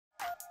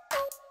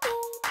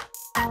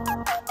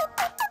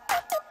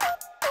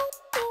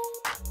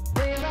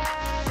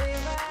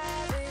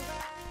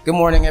Good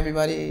morning,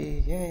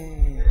 everybody.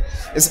 Yay.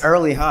 It's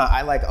early, huh?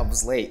 I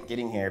was late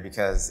getting here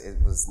because it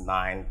was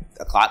 9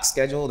 o'clock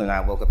scheduled and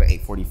I woke up at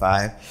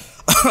 8:45.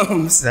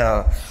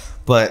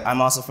 But I'm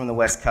also from the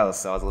West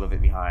Coast, so I was a little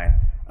bit behind.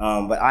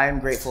 But I am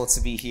grateful to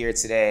be here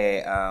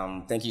today.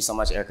 Thank you so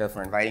much, Erica,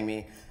 for inviting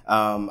me.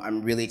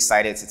 I'm really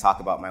excited to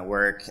talk about my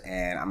work,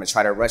 and I'm gonna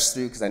try to rush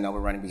through because I know we're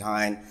running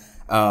behind.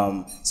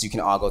 So you can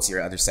all go to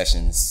your other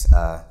sessions.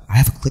 I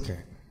have a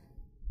clicker.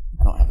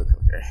 I don't have a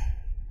clicker.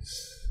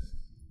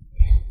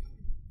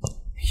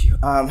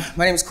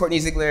 My name is Kortney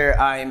Ziegler.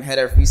 I am head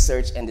of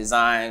research and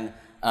design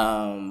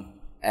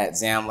at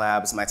XAM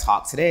Labs. My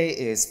talk today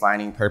is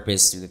finding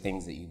purpose through the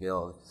things that you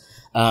build.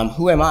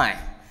 Who am I?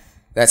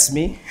 That's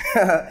me.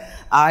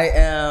 I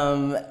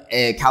am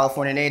a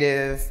California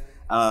native.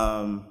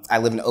 I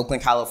live in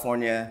Oakland,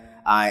 California.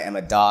 I am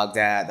a dog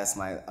dad. That's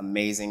my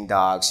amazing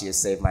dog. She has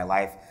saved my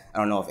life. I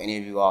don't know if any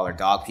of you all are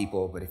dog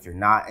people, but if you're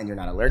not and you're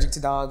not allergic to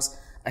dogs,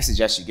 I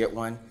suggest you get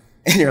one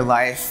in your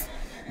life.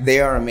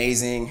 They are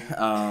amazing.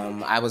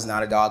 I was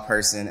not a dog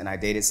person, and I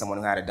dated someone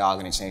who had a dog,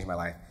 and it changed my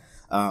life.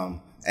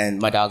 And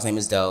my dog's name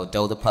is Doe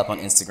the pup on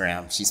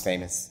Instagram. She's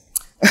famous.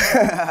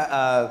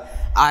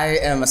 I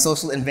am a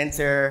social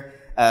inventor,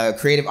 a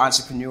creative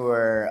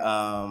entrepreneur,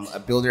 a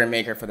builder and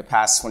maker for the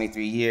past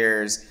 23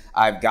 years.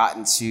 I've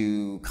gotten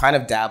to kind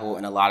of dabble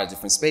in a lot of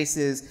different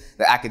spaces,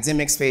 the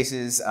academic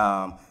spaces,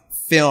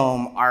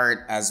 film,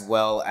 art, as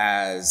well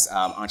as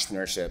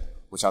entrepreneurship,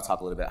 which I'll talk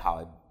a little bit how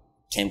I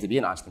came to be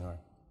an entrepreneur.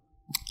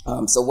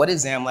 So what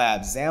is XAM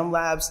Labs? XAM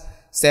Labs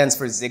stands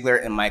for Ziegler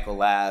and Michael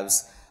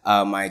Labs.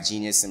 My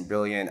genius and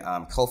brilliant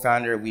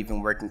co-founder. We've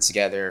been working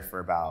together for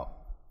about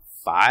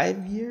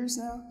 5 years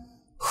now.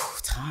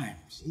 Time,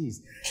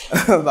 jeez.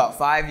 About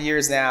 5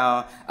 years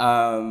now.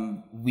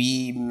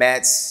 We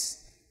met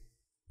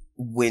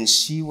when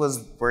she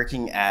was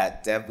working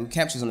at Dev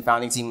Bootcamp. She was on the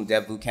founding team of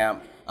Dev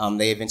Bootcamp.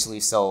 They eventually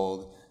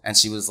sold, and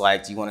she was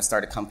like, "Do you want to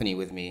start a company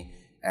with me?"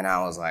 And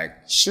I was like,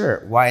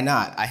 "Sure, why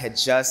not?" I had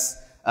just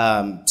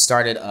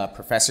started a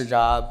professor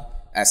job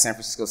at San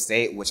Francisco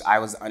State, which I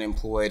was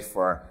unemployed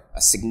for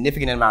a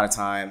significant amount of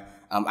time.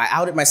 I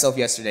outed myself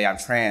yesterday. I'm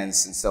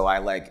trans, and so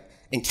I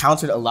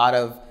encountered a lot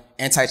of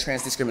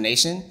anti-trans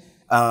discrimination.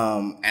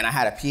 And I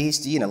had a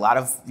PhD and a lot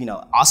of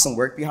awesome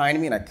work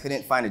behind me, and I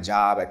couldn't find a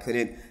job. I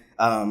couldn't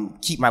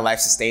keep my life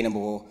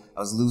sustainable.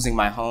 I was losing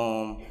my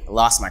home. I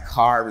lost my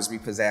car. I was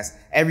repossessed.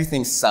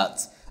 Everything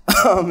sucked.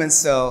 And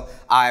so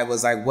I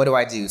was like, what do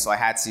I do? So I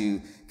had to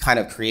kind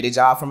of create a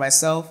job for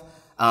myself.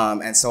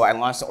 And so I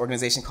launched an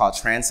organization called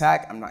Trans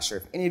H4CK. I'm not sure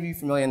if any of you are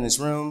familiar in this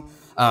room,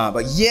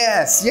 but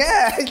yes,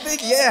 yeah, I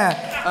think,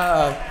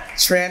 yeah.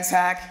 Trans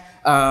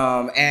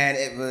H4CK. And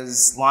it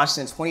was launched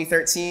in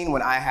 2013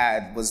 when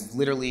I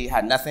literally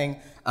had nothing.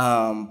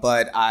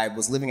 But I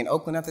was living in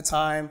Oakland at the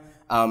time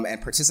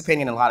and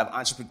participating in a lot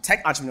of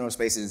tech entrepreneurial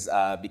spaces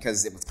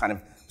because it was kind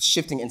of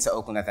shifting into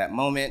Oakland at that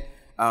moment.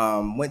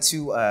 Went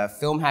to a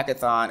film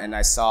hackathon and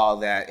I saw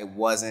that it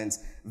wasn't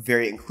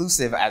very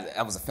inclusive.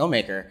 I was a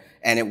filmmaker,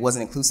 and it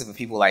wasn't inclusive of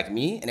people like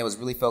me, and it was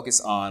really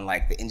focused on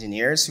the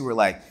engineers who were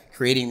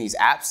creating these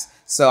apps.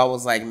 So I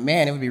was like,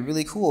 man, it would be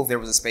really cool if there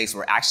was a space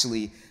where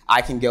actually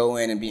I can go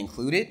in and be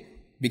included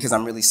because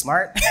I'm really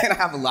smart and I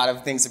have a lot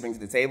of things to bring to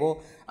the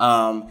table.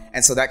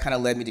 And so that kind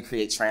of led me to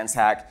create Trans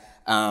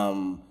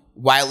H4CK.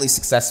 Wildly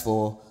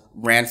successful,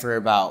 ran for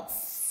about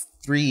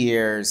 3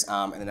 years,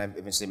 and then I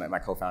eventually met my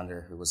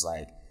co-founder who was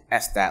like,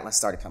 F that, let's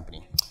start a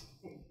company.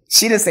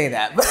 She didn't say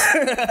that, but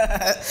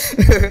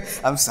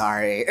I'm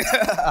sorry.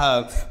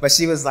 But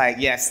she was like,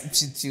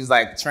 yes, she was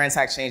like, Trans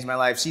H4CK changed my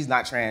life. She's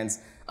not trans.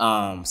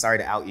 Sorry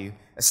to out you.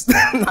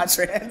 I'm not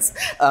trans.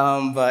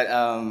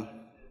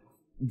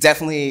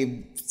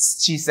 Definitely,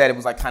 she said it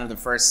was kind of the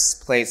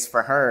first place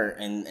for her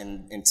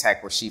in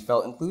tech where she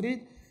felt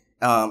included.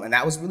 And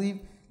that was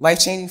really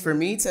life-changing for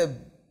me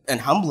and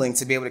humbling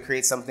to be able to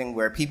create something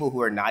where people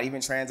who are not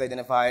even trans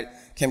identified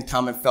can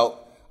come and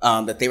felt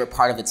that they were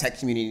part of the tech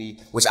community,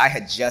 which I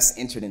had just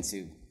entered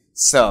into.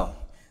 So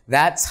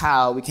that's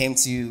how we came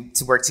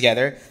to work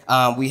together.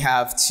 We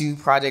have 2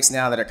 projects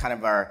now that are kind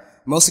of our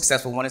most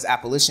successful. One is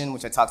Appolition,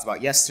 which I talked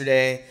about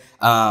yesterday.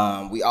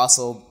 We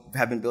also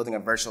have been building a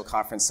virtual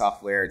conference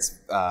software. It's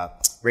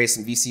raised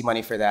some VC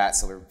money for that,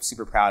 so we're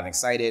super proud and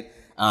excited,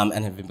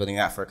 and have been building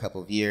that for a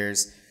couple of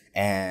years.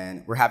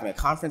 And we're having a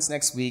conference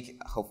next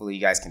week. Hopefully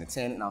you guys can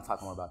attend, and I'll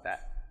talk more about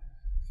that.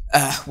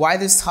 Why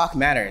this talk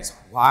matters.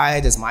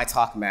 Why does my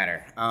talk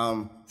matter?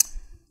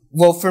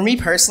 Well, for me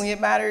personally, it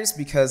matters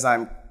because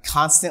I'm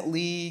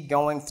constantly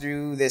going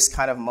through this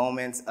kind of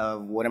moment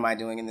of what am I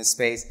doing in this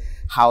space?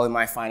 How am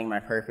I finding my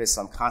purpose?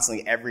 So I'm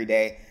constantly every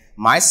day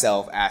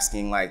myself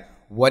asking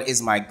what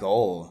is my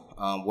goal?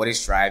 What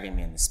is driving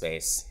me in this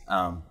space?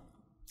 And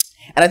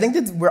I think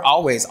that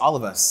all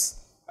of us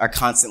are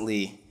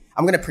constantly,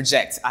 I'm gonna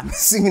project. I'm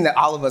assuming that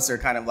all of us are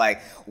kind of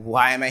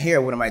why am I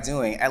here? What am I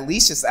doing? At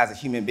least just as a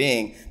human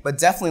being, but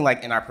definitely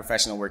in our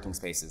professional working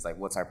spaces,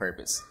 what's our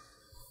purpose?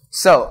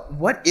 So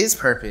what is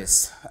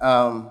purpose?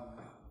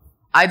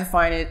 I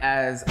define it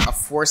as a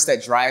force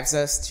that drives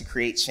us to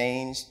create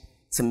change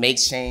to make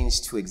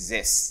change, to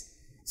exist.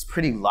 It's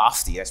pretty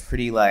lofty. That's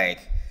pretty like,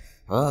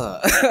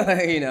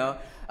 you know,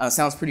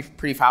 sounds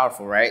pretty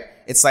powerful, right?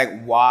 It's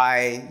like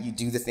why you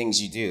do the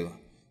things you do.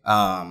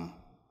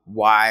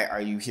 Why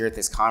are you here at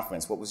this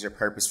conference? What was your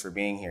purpose for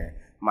being here?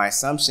 My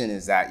assumption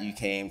is that you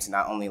came to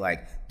not only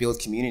like build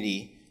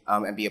community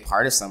and be a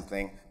part of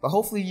something, but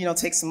hopefully, you know,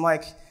 take some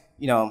like,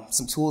 you know,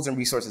 some tools and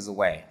resources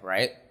away,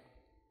 right?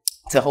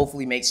 To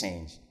hopefully make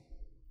change.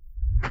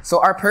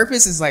 So our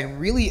purpose is like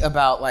really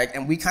about like,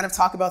 and we kind of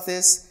talk about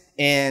this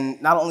in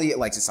not only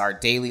like just our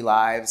daily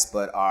lives,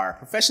 but our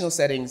professional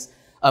settings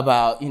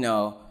about, you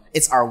know,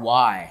 it's our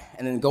why.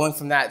 And then going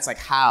from that, it's like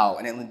how,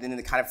 and then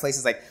the kind of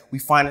places like we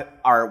find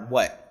our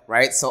what,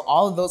 right? So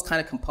all of those kind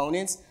of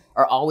components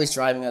are always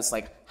driving us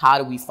like, how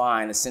do we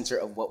find the center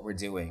of what we're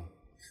doing?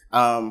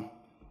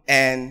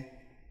 And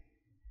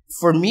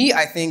for me,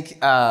 I think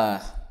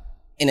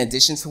in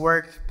addition to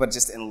work, but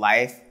just in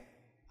life,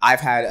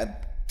 I've had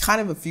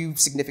a few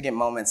significant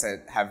moments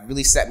that have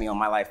really set me on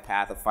my life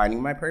path of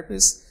finding my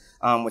purpose,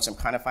 which I'm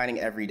kind of finding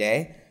every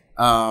day.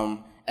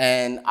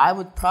 And I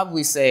would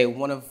probably say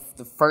one of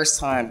the first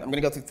times, I'm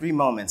gonna go through 3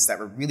 moments that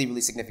were really,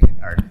 really significant,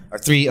 or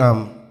 3,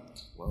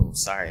 whoa,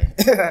 sorry.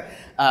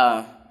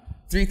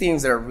 3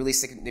 things that are really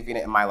significant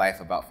in my life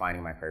about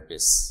finding my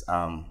purpose.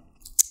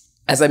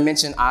 As I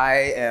mentioned,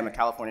 I am a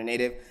California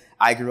native.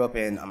 I grew up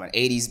I'm an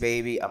 80s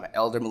baby. I'm an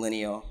elder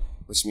millennial,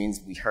 which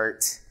means we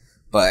hurt,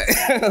 but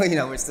you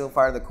know, we're still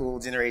part of the cool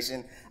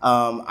generation.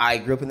 I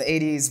grew up in the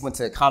 80s, went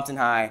to Compton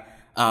High.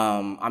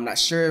 I'm not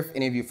sure if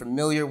any of you are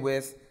familiar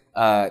with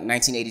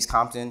 1980s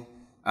Compton.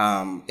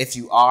 If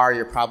you are,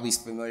 you're probably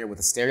familiar with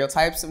the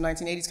stereotypes of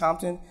 1980s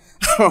Compton.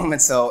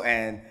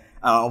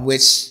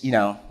 Which, you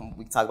know,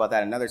 we can talk about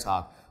that in another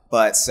talk.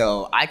 But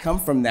so I come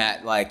from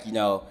that, like, you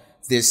know,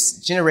 this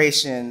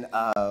generation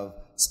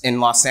in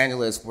Los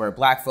Angeles where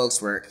black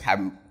folks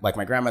like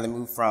my grandmother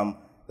moved from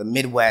the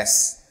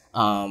Midwest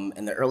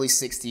in the early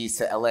 60s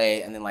to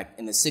LA. And then like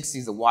in the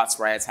 60s, the Watts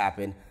riots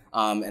happened.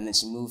 And then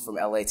she moved from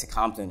LA to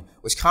Compton,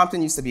 which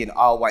Compton used to be an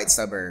all-white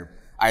suburb.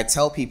 I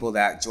tell people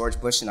that George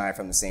Bush and I are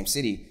from the same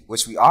city,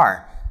 which we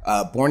are,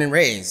 born and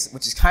raised,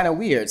 which is kind of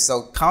weird.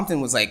 So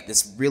Compton was like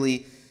this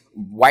really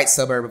white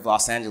suburb of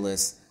Los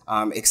Angeles,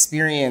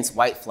 experienced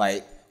white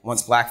flight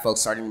once black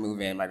folks started to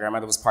move in. My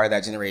grandmother was part of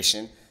that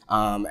generation.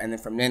 And then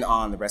from then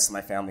on, the rest of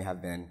my family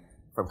have been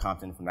from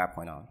Compton from that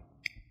point on.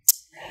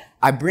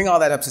 I bring all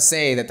that up to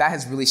say that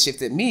has really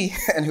shifted me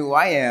and who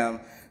I am,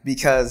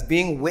 because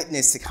being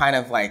witness to kind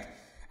of like,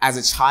 as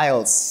a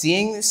child,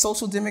 seeing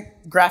social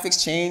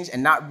demographics change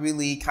and not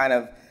really kind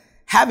of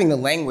having the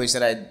language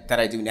that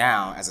I do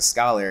now as a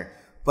scholar,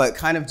 but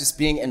kind of just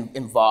being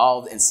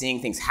involved and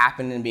seeing things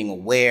happen and being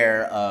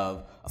aware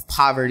of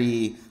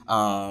poverty.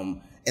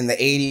 In the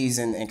 80s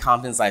and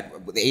Compton's like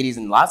the 80s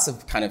in lots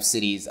of kind of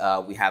cities,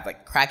 we have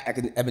like crack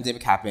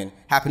epidemic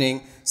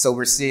happening. So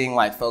we're seeing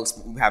like folks,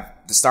 we have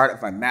the start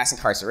of like mass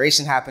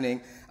incarceration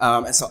happening.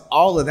 And so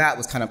all of that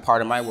was kind of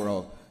part of my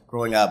world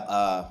growing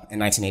up in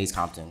 1980s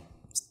Compton.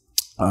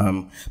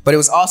 But it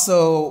was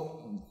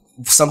also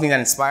something that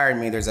inspired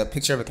me. There's a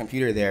picture of a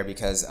computer there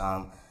because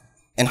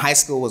in high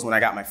school was when I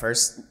got my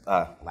first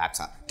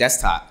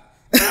desktop.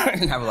 I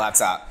didn't have a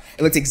laptop.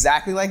 It looked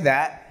exactly like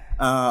that.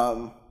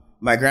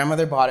 My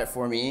grandmother bought it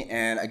for me,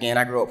 and again,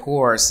 I grew up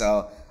poor,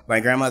 so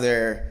my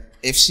grandmother,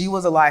 if she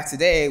was alive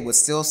today, would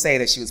still say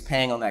that she was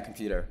paying on that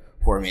computer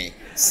for me.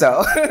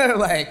 So,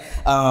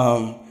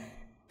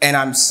 and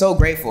I'm so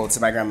grateful to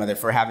my grandmother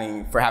for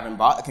having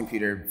bought a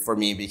computer for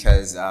me,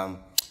 because I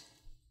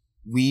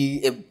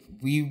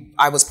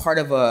was part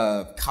of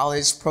a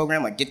college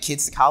program, like Get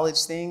Kids to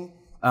College thing,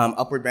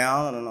 Upward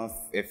Bound. I don't know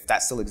if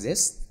that still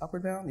exists.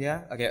 Upward Bound,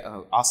 yeah, okay,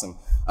 awesome.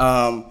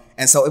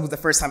 And so it was the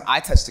first time I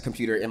touched a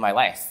computer in my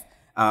life.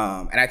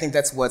 And I think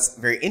that's what's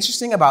very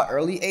interesting about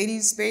early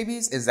 80s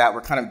babies, is that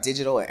we're kind of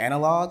digital and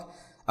analog.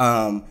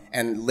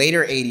 And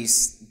later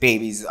 80s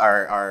babies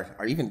are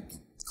even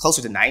closer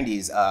to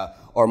 90s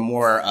or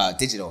more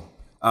digital.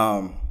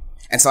 And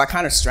so I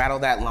kind of straddle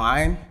that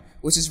line,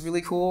 which is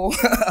really cool.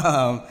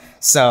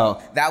 So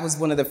that was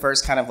one of the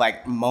first kind of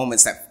like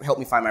moments that helped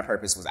me find my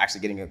purpose, was actually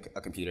getting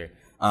a computer.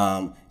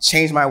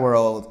 Changed my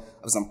world.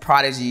 I was on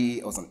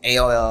Prodigy, I was on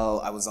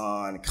AOL, I was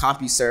on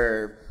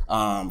CompuServe,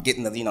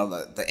 getting the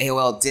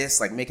AOL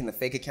discs, like making the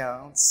fake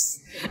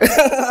accounts.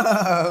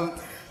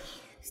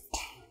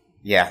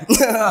 Yeah.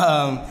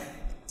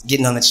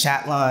 Getting on the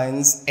chat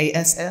lines,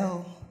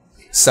 ASL.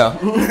 So,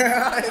 you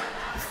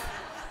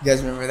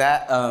guys remember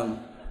that?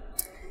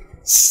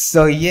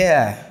 So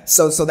yeah,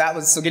 so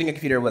getting a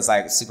computer was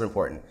like super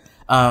important.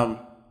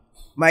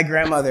 My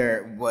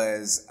grandmother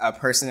was a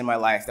person in my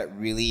life that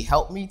really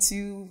helped me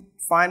to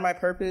find my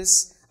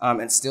purpose,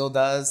 and still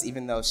does,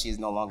 even though she's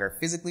no longer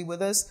physically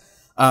with us.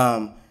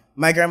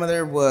 My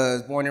grandmother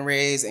was born and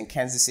raised in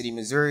Kansas City,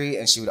 Missouri,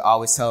 and she would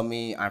always tell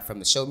me, I'm from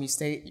the show me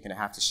state, you're gonna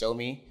have to show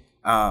me.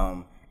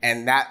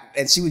 And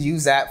she would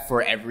use that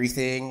for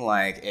everything.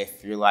 Like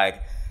if you're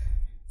like,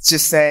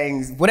 just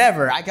saying,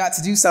 whatever, I got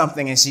to do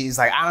something, and she's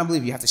like, I don't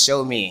believe you have to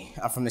show me,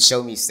 I'm from the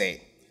show me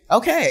state.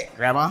 Okay,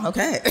 grandma,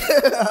 okay.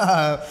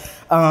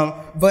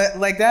 But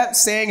like that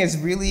saying is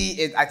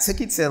really, I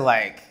took it to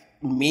like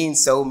mean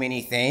so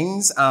many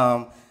things.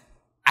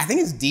 I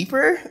think it's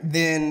deeper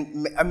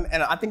than,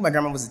 and I think my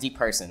grandma was a deep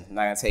person. I'm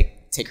not gonna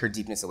take her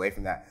deepness away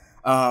from that.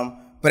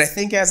 But I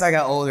think as I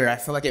got older, I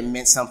feel like it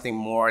meant something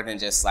more than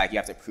just like you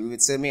have to prove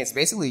it to me. It's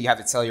basically you have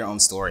to tell your own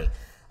story.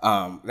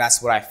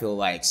 That's what I feel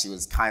like she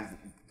was kind of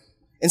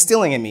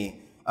instilling in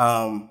me,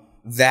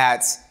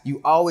 that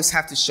you always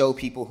have to show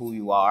people who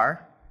you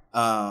are,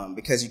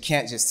 because you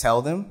can't just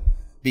tell them.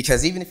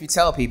 Because even if you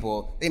tell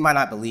people, they might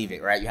not believe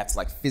it, right? You have to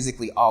like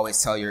physically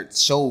always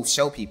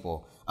show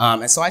people.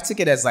 And so I took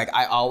it as like,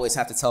 I always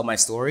have to tell my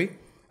story.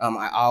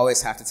 I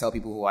always have to tell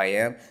people who I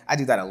am. I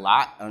do that a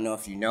lot. I don't know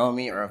if you know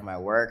me or of my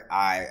work.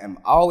 I am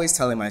always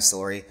telling my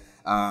story,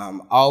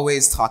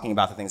 always talking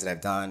about the things that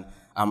I've done.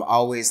 I'm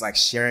always like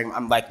sharing.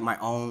 I'm like my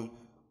own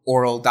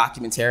oral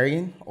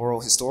documentarian,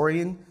 oral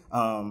historian,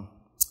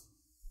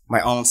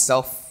 my own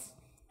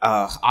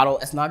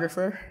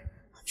auto-ethnographer.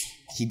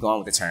 Keep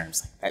going with the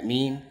terms. That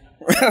mean?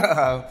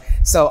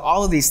 So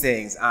all of these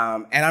things.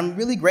 And I'm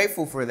really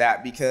grateful for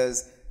that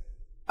because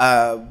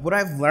what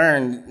I've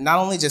learned, not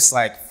only just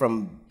like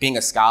from being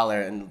a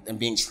scholar and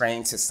being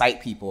trained to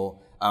cite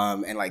people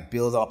and like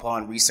build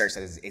upon research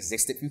that has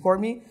existed before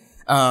me,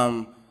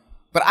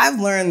 but I've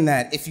learned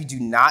that if you do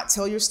not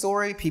tell your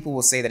story, people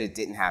will say that it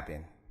didn't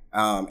happen,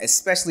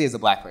 especially as a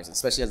Black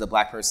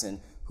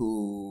person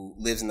who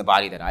lives in the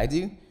body that I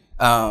do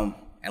and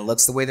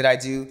looks the way that I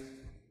do.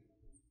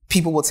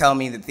 People will tell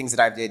me that things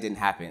that I did didn't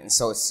happen. And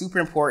so it's super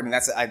important.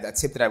 That's a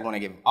tip that I want to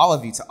give all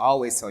of you, to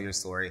always tell your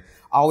story.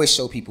 Always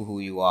show people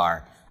who you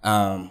are.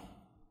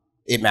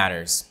 It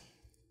matters.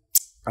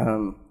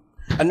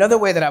 Another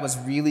way that I was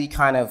really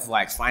kind of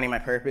like finding my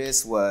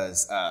purpose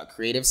was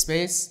creative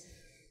space.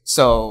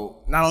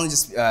 So not only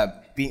just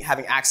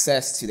having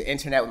access to the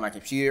internet with my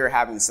computer,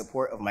 having the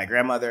support of my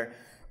grandmother,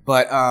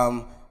 but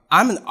I'm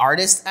an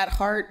artist at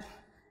heart.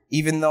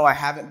 Even though I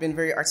haven't been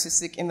very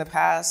artistic in the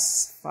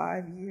past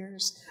 5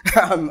 years,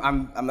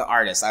 I'm an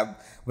artist.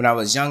 When I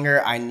was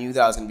younger, I knew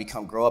that I was going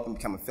to grow up and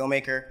become a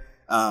filmmaker.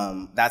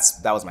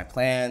 That was my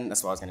plan.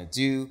 That's what I was going to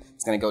do. I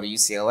was going to go to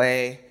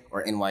UCLA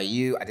or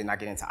NYU. I did not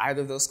get into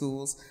either of those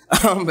schools,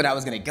 but I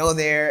was going to go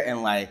there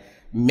and like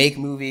make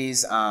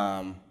movies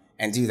and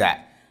do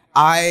that.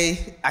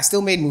 I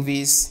still made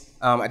movies.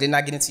 I did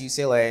not get into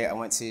UCLA. I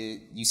went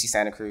to UC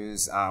Santa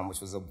Cruz, which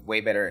was a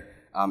way better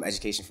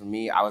education for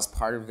me. I was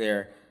part of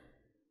their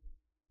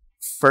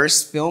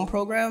first film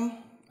program.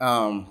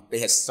 They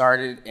had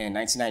started in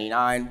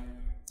 1999,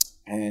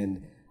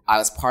 and I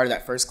was part of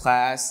that first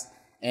class,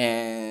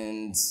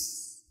 and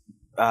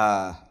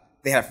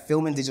they had a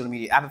film and digital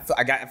media.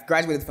 I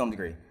graduated with a film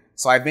degree.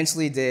 So I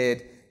eventually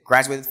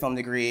graduated with a film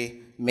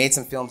degree, made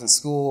some films in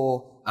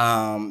school,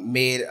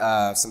 made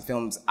some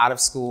films out of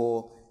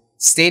school,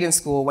 stayed in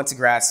school, went to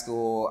grad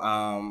school,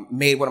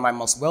 made one of my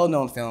most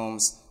well-known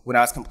films when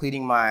I was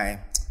completing my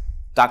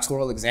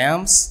doctoral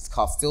exams. It's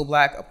called Still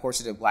Black, A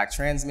Portrait of Black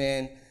Trans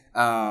Men.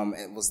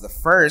 It was the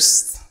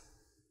first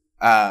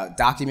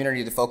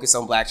documentary to focus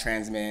on Black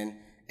trans men.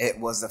 It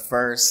was the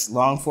first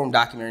long-form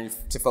documentary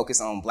to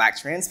focus on Black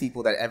trans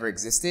people that ever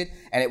existed.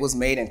 And it was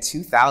made in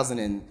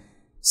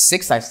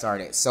 2006, I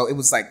started. So it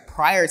was like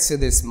prior to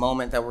this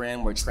moment that we're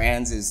in where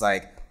trans is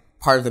like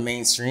part of the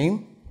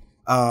mainstream,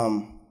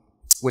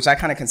 which I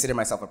kind of consider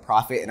myself a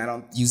prophet. And I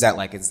don't use that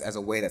like as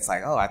a way that's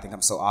like, oh, I think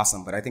I'm so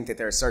awesome. But I think that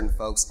there are certain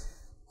folks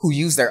who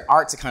use their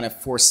art to kind of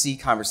foresee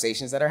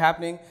conversations that are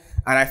happening.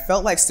 And I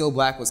felt like Still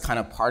Black was kind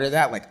of part of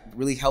that, like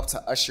really helped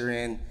to usher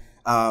in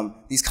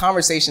these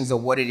conversations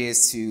of what it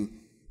is to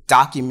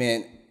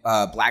document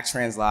Black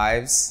trans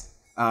lives,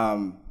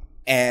 and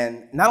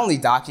not only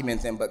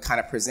document them, but kind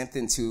of present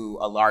them to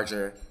a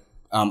larger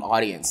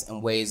audience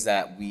in ways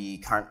that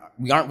we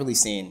aren't really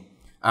seeing.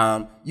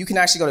 You can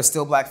actually go to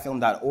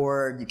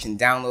stillblackfilm.org, you can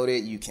download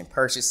it, you can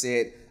purchase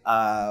it.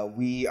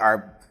 We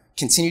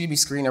continue to be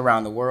screened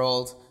around the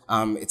world.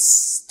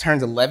 It's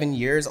turned 11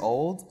 years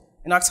old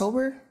in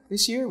October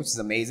this year, which is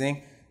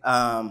amazing.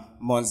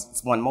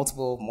 It's won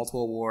multiple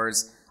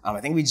awards. I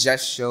think we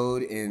just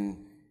showed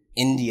in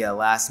India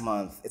last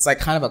month. It's like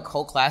kind of a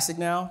cult classic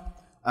now.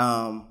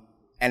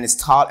 And it's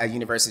taught at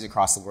universities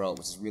across the world,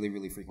 which is really,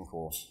 really freaking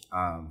cool.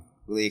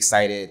 Really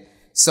excited.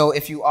 So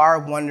if you are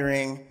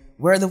wondering,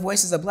 where are the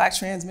voices of Black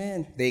trans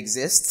men? They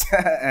exist,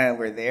 and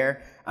we're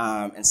there.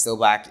 And Still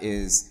Black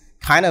is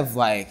kind of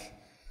like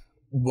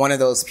one of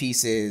those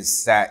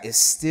pieces that is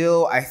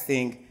still, I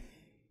think,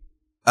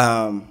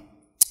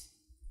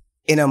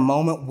 in a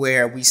moment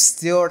where we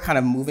still are kind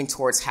of moving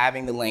towards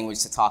having the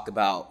language to talk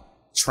about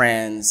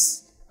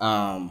trans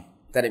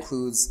that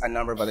includes a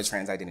number of other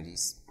trans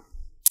identities.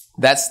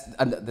 That's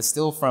the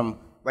still from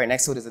right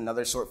next to it is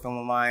another short film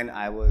of mine.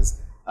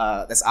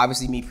 That's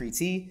obviously me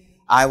pre-T.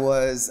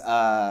 That's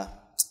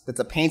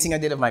a painting I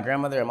did of my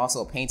grandmother. I'm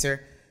also a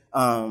painter.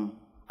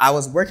 I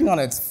was working on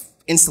an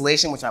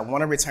installation which I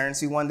want to return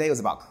to one day. It was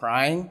about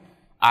crying.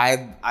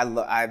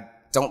 I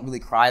don't really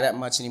cry that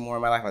much anymore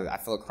in my life. I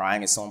feel like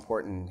crying is so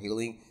important in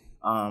healing.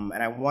 And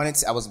I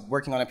was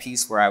working on a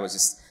piece where I was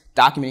just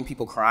documenting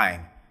people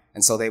crying.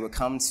 And so they would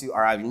come to,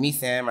 or I would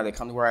meet them, or they'd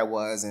come to where I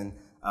was, and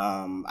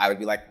I would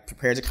be like,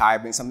 prepare to cry,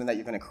 bring something that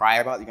you're gonna cry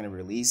about, you're gonna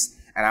release.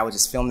 And I would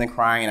just film them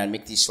crying, and I'd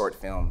make these short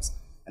films.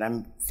 And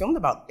I filmed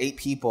about 8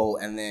 people,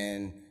 and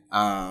then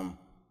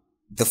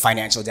the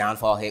financial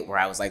downfall hit where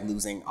I was like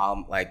losing,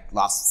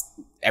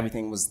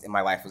 everything was in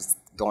my life was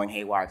going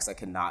haywire because I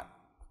could not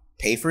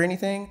pay for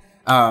anything.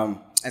 And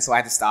so I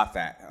had to stop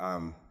that.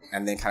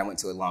 And then kind of went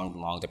to a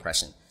long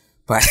depression.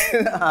 But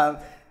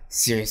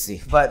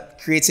seriously, but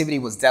creativity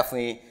was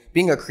definitely,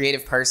 being a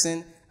creative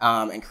person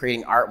and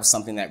creating art was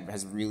something that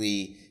has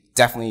really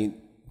definitely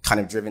kind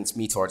of driven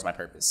me towards my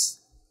purpose.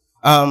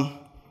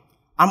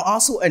 I'm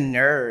also a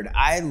nerd.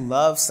 I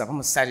love stuff. I'm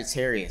a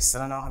Sagittarius. I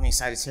don't know how many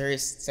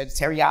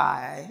Sagittarii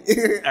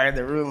are in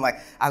the room. Like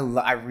I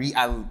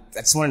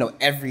just want to know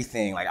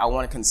everything. Like I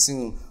want to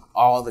consume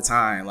all the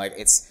time. Like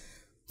it's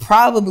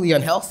probably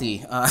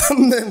unhealthy.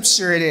 I'm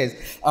sure it is.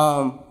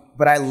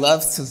 But I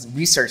love to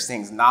research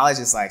things. Knowledge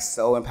is like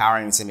so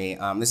empowering to me.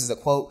 This is a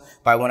quote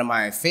by one of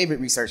my favorite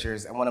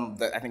researchers and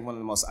I think one of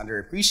the most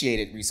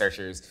underappreciated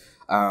researchers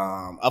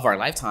of our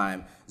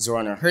lifetime,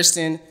 Zora Neale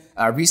Hurston.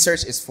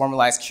 Research is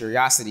formalized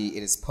curiosity.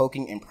 It is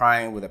poking and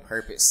prying with a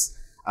purpose.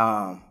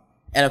 And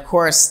of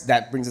course,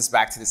 that brings us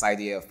back to this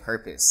idea of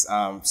purpose.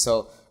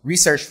 So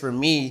research for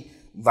me,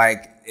 I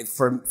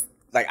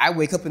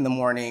wake up in the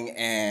morning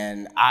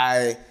and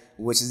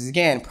which is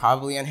again,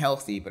 probably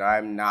unhealthy, but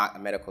I'm not a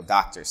medical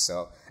doctor.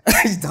 So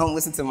don't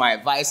listen to my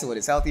advice on what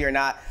is healthy or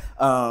not.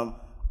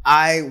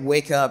 I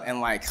wake up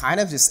and like kind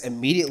of just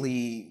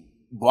immediately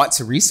want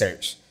to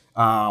research.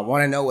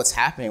 Want to know what's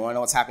happening, want to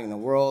know what's happening in the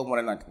world, want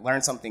to like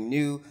learn something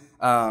new.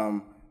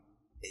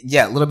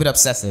 Yeah, a little bit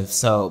obsessive.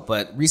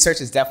 But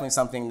research is definitely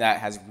something that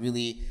has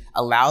really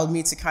allowed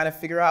me to kind of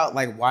figure out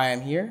like why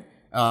I'm here,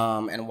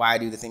 and why I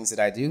do the things that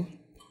I do.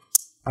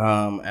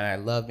 And I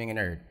love being a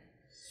nerd.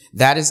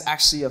 That is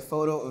actually a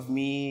photo of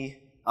me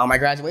on my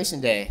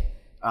graduation day,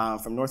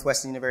 from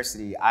Northwestern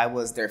University. I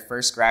was their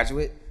first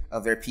graduate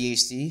of their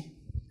PhD.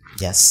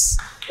 Yes.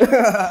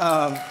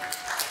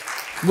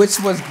 Which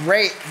was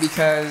great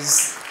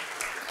because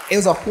it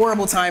was a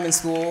horrible time in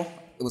school.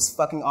 It was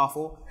fucking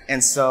awful.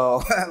 And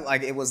so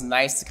like it was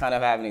nice to kind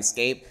of have an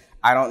escape.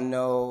 I don't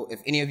know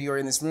if any of you are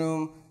in this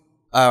room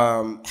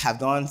have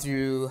gone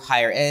through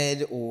higher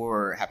ed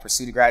or have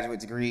pursued a graduate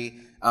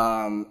degree.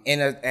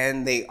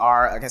 And they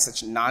are, I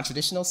guess, a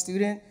non-traditional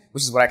student,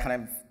 which is what I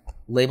kind of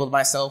labeled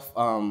myself.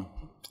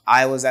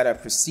 I was at a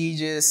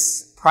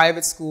prestigious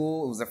private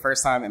school. It was the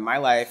first time in my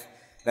life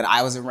that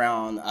I was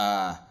around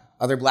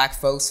other Black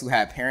folks who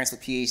had parents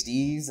with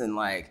PhDs and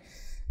like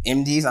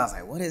MDs. And I was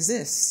like, what is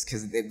this?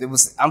 Because it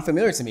was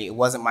unfamiliar to me. It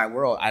wasn't my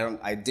world.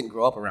 I didn't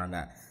grow up around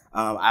that.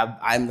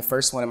 I'm the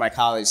first one in my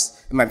college,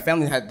 in my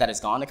family that has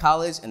gone to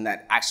college and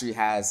that actually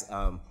has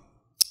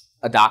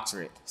a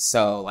doctorate.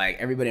 So like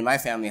everybody in my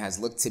family has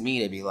looked to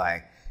me to be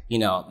like, you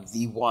know,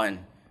 the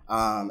one.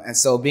 And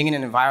so being in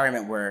an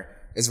environment where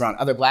it's around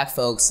other Black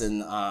folks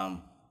and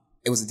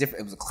it was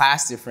a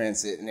class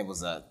difference and it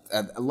was a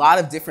lot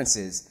of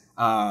differences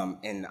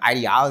in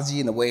ideology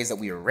and the ways that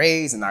we were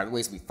raised and the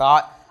ways we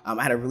thought.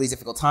 I had a really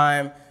difficult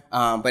time,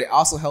 but it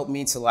also helped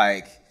me to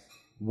like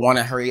want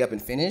to hurry up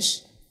and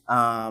finish.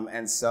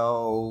 And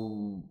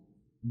so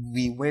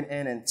we went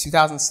in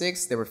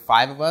 2006. There were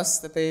 5 of us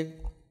that they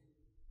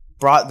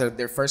brought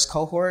their first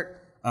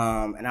cohort,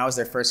 and I was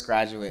their first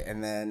graduate.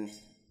 And then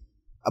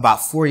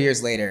about 4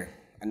 years later,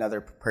 another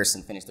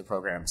person finished the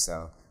program.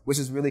 So, which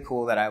was really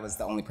cool that I was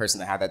the only person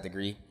that had that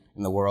degree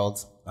in the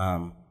world.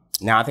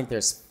 Now I think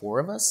there's 4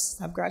 of us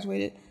have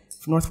graduated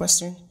from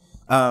Northwestern.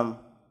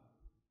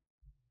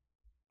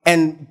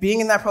 And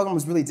being in that program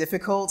was really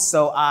difficult,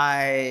 so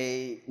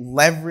I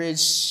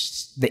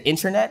leveraged the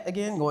internet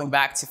again, going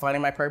back to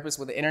finding my purpose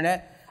with the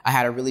internet. I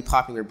had a really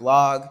popular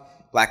blog,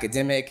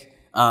 Blackademic.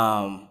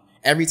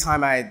 Every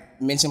time I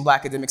mention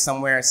Blackademic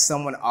somewhere,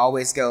 someone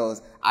always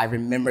goes, I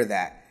remember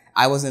that.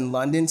 I was in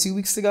London 2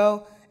 weeks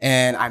ago,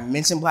 and I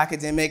mentioned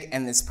Blackademic,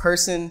 and this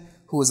person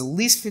who was at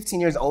least 15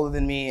 years older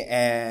than me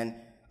and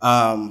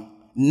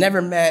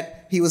never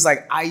met, he was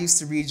like, I used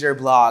to read your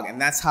blog,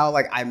 and that's how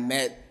like I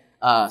met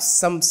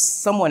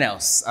someone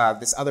else,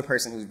 this other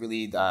person who's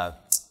really does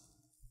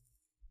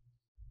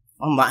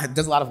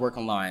a lot of work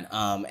online,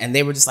 and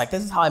they were just like,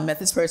 this is how I met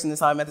this person, this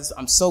is how I met this.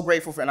 I'm so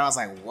grateful for it. And I was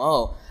like,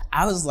 whoa,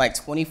 I was like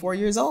 24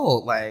 years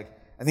old. Like,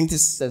 I think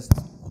this says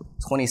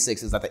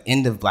 26 is at the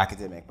end of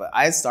Blackademic, but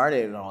I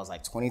started when I was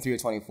like 23 or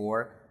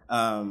 24,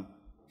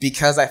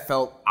 because I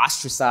felt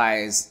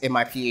ostracized in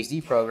my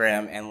PhD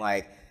program and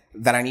like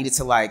that I needed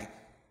to like,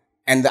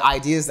 and the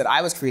ideas that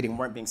I was creating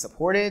weren't being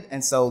supported.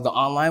 And so the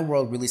online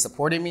world really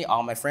supported me.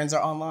 All my friends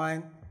are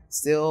online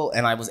still,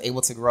 and I was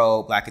able to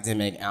grow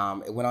Blackademic.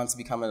 It went on to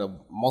become a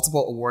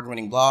multiple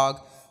award-winning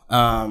blog.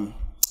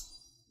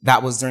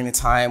 That was during the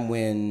time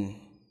when,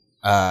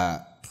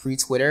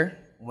 pre-Twitter,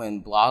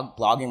 when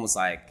blogging was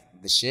like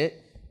the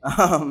shit.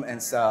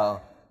 And so,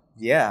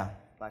 yeah,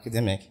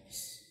 Blackademic.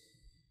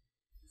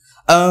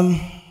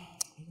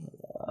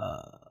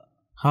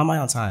 How am I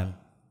on time?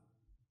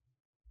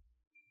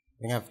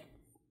 I have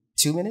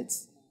 2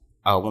 minutes?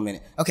 Oh, 1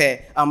 minute.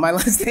 Okay, my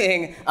last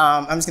thing,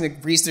 I'm just gonna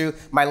breeze through.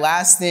 My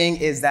last thing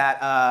is that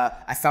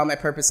I found my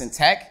purpose in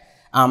tech.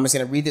 I'm just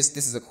gonna read this.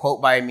 This is a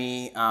quote by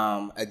me.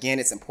 Again,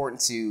 it's important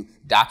to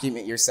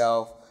document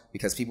yourself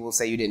because people will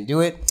say you didn't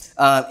do it.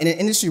 In an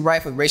industry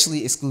rife with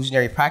racially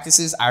exclusionary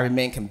practices, I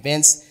remain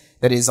convinced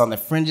that it is on the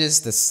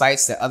fringes, the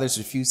sites that others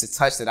refuse to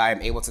touch, that I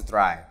am able to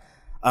thrive.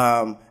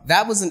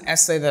 That was an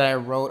essay that I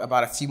wrote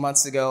about a few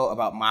months ago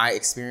about my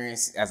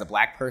experience as a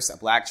black person, a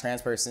black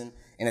trans person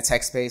in the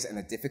tech space and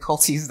the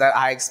difficulties that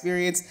I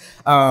experienced.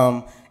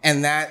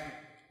 And that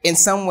in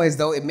some ways,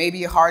 though it may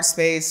be a hard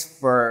space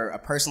for a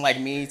person like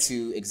me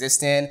to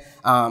exist in,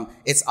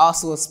 it's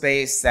also a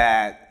space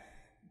that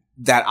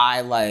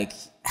I like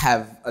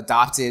have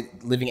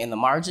adopted living in the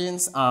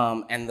margins,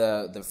 and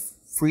the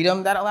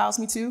freedom that allows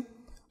me to.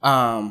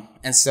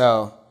 And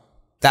so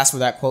that's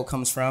where that quote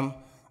comes from.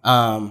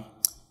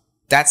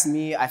 That's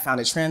me. I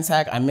founded Trans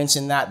Hack. I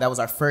mentioned that. That was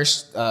our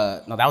first,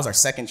 no, that was our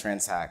second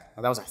Trans Hack.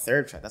 No, that was our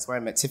third track. That's where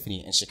I met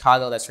Tiffany in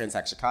Chicago. That's Trans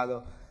Hack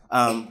Chicago.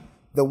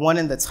 The one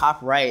in the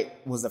top right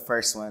was the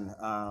first one.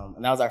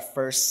 And that was our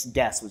first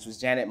guest, which was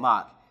Janet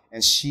Mock.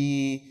 And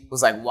she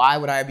was like, why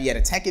would I be at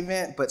a tech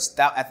event? But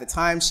at the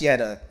time, she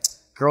had a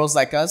Girls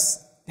Like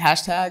Us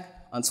hashtag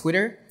on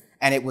Twitter.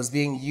 And it was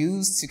being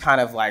used to kind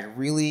of like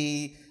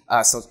really,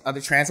 so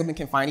other trans women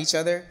can find each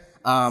other.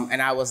 And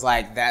I was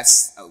like,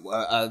 that's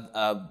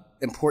a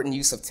important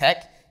use of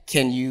tech.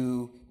 Can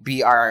you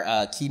be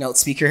our keynote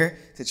speaker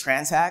to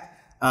Trans Hack?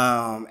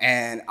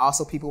 And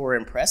also people were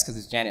impressed because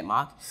it's Janet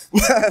Mock.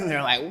 And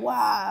they're like,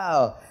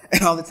 wow.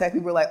 And all the tech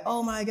people were like,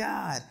 oh my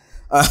God.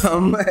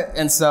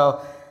 And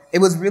so it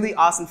was really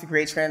awesome to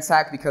create Trans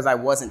Hack because I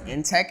wasn't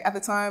in tech at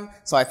the time.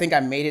 So I think I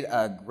made it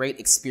a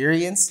great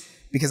experience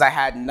because I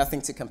had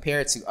nothing to compare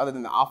it to other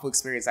than the awful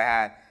experience I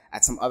had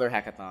at some other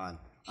hackathon.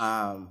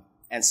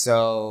 And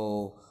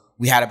so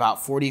we had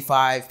about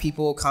 45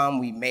 people come.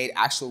 We made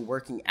actual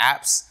working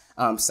apps.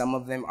 Some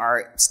of them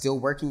are still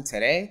working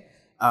today.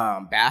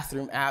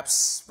 Bathroom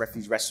apps,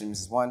 refuge restrooms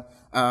is one.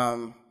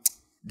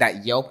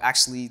 That Yelp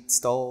actually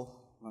stole.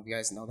 I don't know if you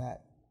guys know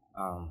that.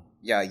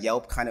 Yeah,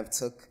 Yelp kind of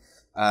took,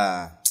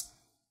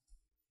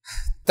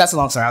 that's a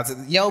long story.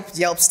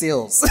 Yelp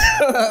steals.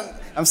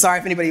 I'm sorry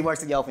if anybody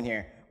works at Yelp in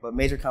here, but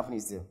major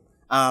companies do.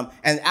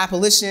 And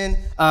Appolition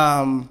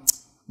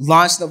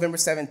launched November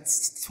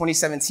 7th,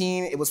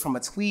 2017. It was from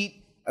a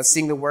tweet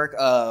seeing the work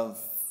of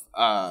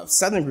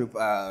Southern Group,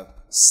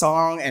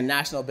 Song and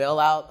National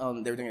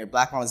Bailout. They were doing a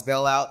Black Women's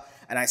Bailout.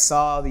 And I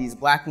saw these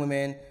Black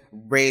women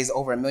raise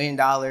over $1 million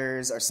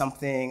or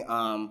something,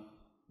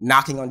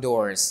 knocking on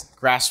doors,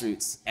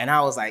 grassroots. And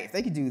I was like, if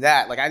they could do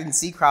that, like I didn't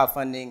see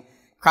crowdfunding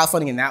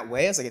in that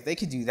way. I was like, if they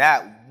could do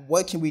that,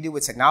 what can we do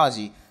with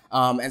technology?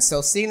 And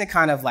so seeing the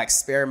kind of like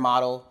spare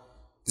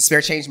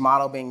change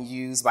model being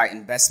used by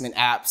investment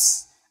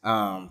apps,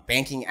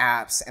 banking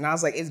apps. And I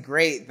was like, it's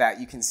great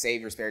that you can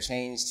save your spare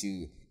change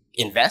to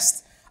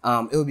invest.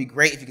 It would be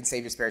great if you can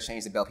save your spare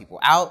change to bail people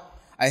out.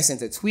 I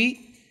sent a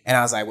tweet and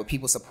I was like, would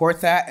people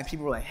support that? And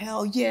people were like,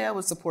 hell yeah, I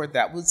would support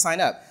that. We'd sign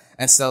up.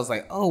 And so I was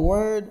like, oh,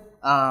 word.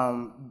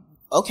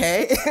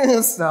 Okay.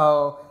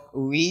 So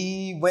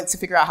we went to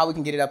figure out how we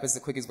can get it up as the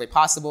quickest way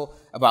possible.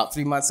 About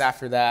 3 months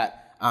after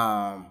that,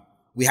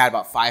 we had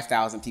about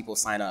 5,000 people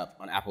sign up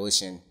on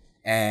Appolition.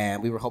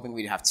 And we were hoping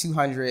we'd have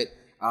 200.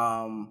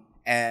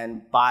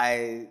 And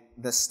by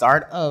the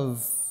start of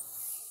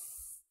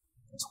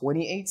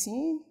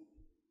 2018,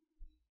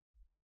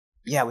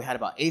 yeah, we had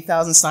about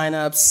 8,000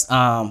 signups.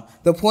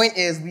 The point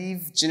is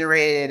we've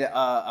generated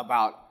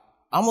about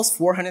almost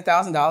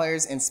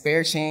 $400,000 in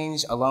spare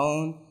change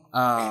alone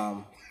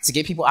to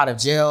get people out of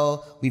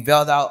jail. We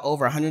bailed out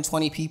over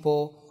 120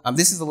 people.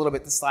 This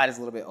slide is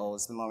a little bit old.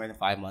 It's been longer than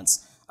 5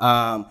 months.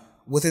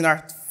 Within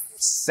our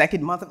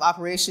second month of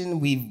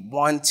operation, we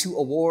won 2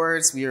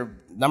 awards. We are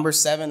number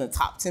 7, the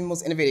top 10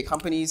 most innovative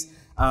companies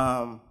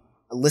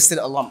listed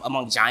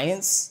among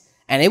giants.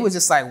 And it was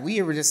just like,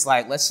 we were just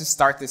like, let's just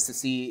start this to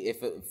see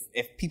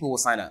if people will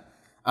sign up.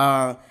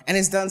 And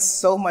it's done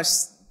so much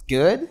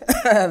good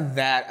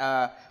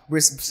that we're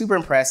super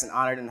impressed and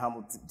honored and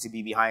humbled to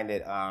be behind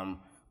it.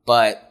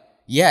 But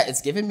yeah,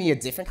 it's given me a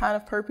different kind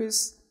of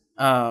purpose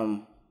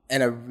in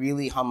a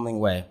really humbling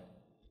way.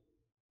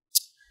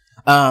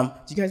 Do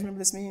you guys remember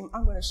this meme?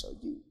 I'm gonna show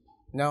you.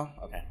 No?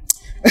 Okay.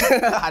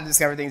 I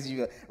discovered things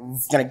you're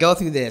gonna go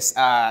through this.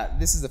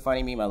 This is a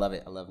funny meme. I love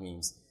it. I love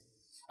memes.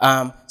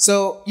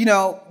 So, you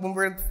know, when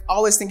we're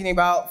always thinking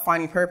about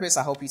finding purpose,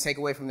 I hope you take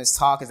away from this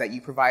talk is that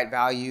you provide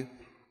value.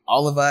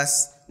 All of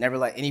us, never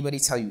let anybody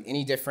tell you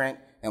any different.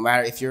 No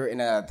matter if you're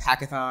in a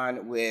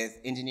hackathon with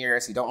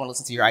engineers who don't want to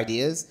listen to your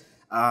ideas,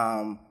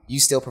 you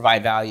still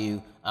provide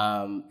value.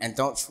 And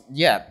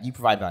you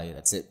provide value.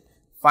 That's it.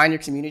 Find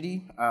your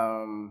community.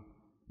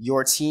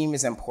 Your team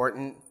is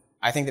important.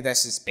 I think that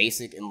that's just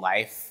basic in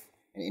life,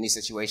 in any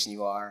situation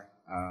you are.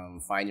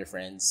 Find your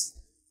friends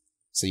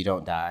so you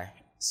don't die.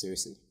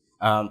 Seriously.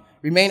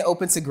 Remain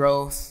open to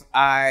growth.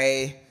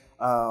 I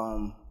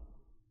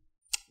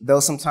Though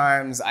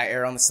sometimes I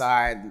err on the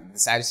side, the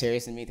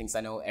Sagittarius in me thinks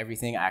I know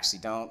everything. I actually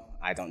don't.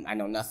 I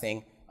know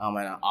nothing. And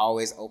I'm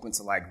always open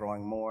to like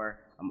growing more.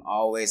 I'm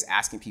always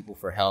asking people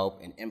for help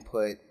and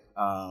input,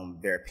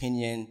 their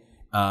opinion,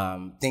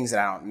 things that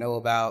I don't know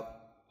about.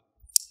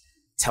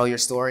 Tell your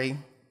story,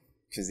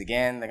 because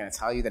again, they're gonna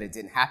tell you that it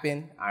didn't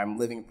happen. I'm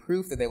living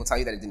proof that they will tell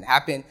you that it didn't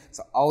happen.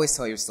 So always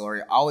tell your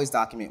story, always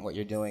document what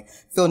you're doing.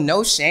 Feel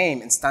no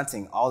shame in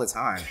stunting all the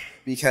time,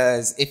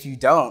 because if you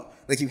don't,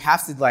 like you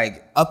have to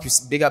like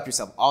big up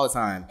yourself all the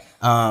time.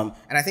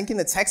 And I think in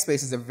the tech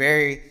space is a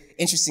very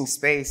interesting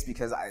space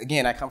because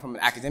again, I come from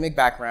an academic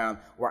background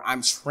where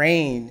I'm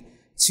trained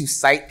to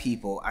cite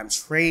people. I'm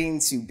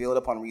trained to build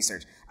upon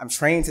research. I'm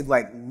trained to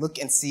like look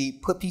and see,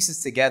 put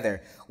pieces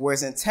together.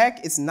 Whereas in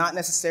tech, it's not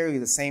necessarily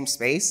the same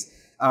space.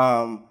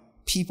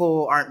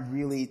 People aren't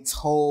really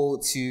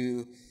told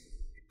to,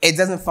 it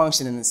doesn't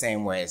function in the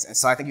same ways. And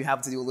so I think you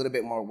have to do a little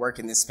bit more work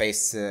in this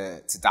space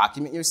to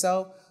document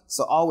yourself.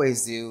 So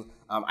always do.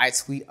 I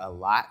tweet a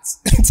lot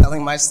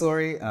telling my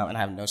story, and I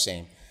have no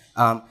shame.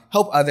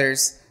 Help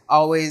others.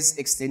 Always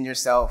extend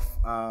yourself,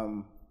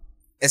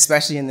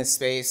 especially in this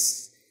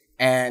space,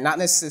 and not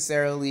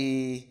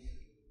necessarily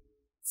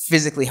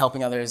physically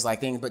helping others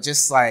like things, but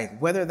just like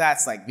whether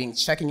that's like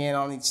checking in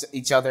on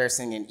each other,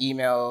 sending an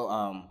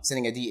email,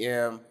 sending a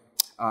DM,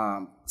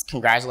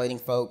 congratulating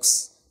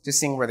folks, just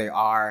seeing where they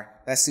are.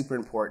 That's super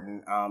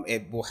important.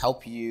 It will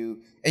help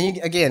you. And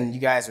again, you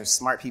guys are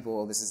smart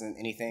people. This isn't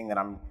anything that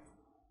I'm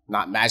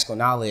not magical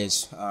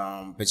knowledge,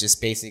 but just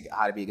basic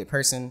how to be a good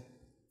person.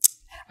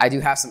 I do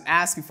have some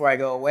asks before I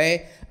go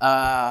away.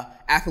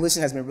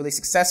 Appolition has been really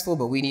successful,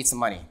 but we need some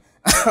money.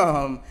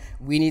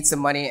 We need some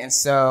money, and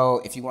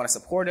so if you want to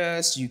support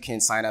us, you can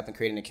sign up and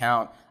create an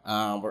account.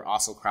 We're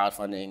also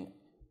crowdfunding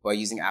by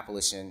using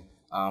Appolition,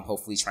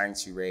 hopefully trying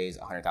to raise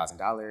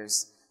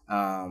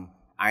 $100,000.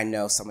 I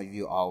know some of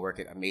you all work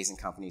at amazing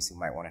companies who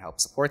might want to help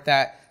support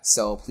that,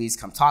 so please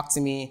come talk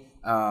to me.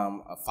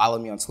 Follow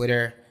me on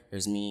Twitter.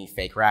 There's me,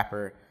 Fake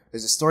Rapper.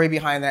 There's a story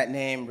behind that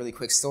name, really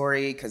quick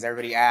story, because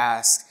everybody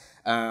asks.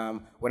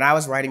 When I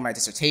was writing my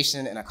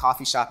dissertation in a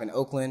coffee shop in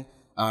Oakland,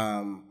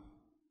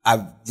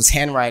 I was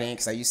handwriting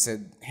because I used to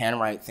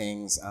handwrite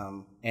things,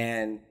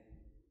 and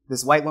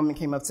this white woman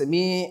came up to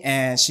me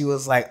and she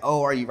was like,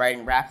 "Oh, are you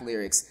writing rap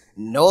lyrics?"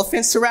 No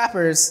offense to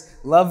rappers,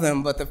 love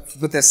them, but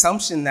the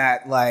assumption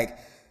that like,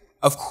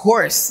 of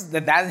course,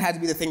 that had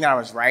to be the thing that I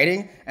was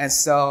writing, and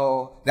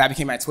so that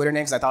became my Twitter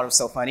name because I thought it was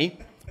so funny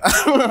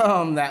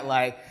that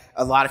like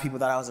a lot of people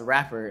thought I was a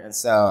rapper, and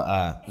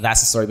so that's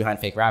the story behind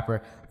Fake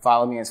Rapper.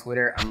 Follow me on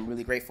Twitter. I'm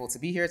really grateful to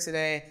be here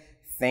today.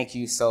 Thank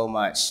you so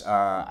much.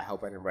 I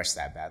hope I didn't rush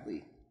that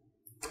badly.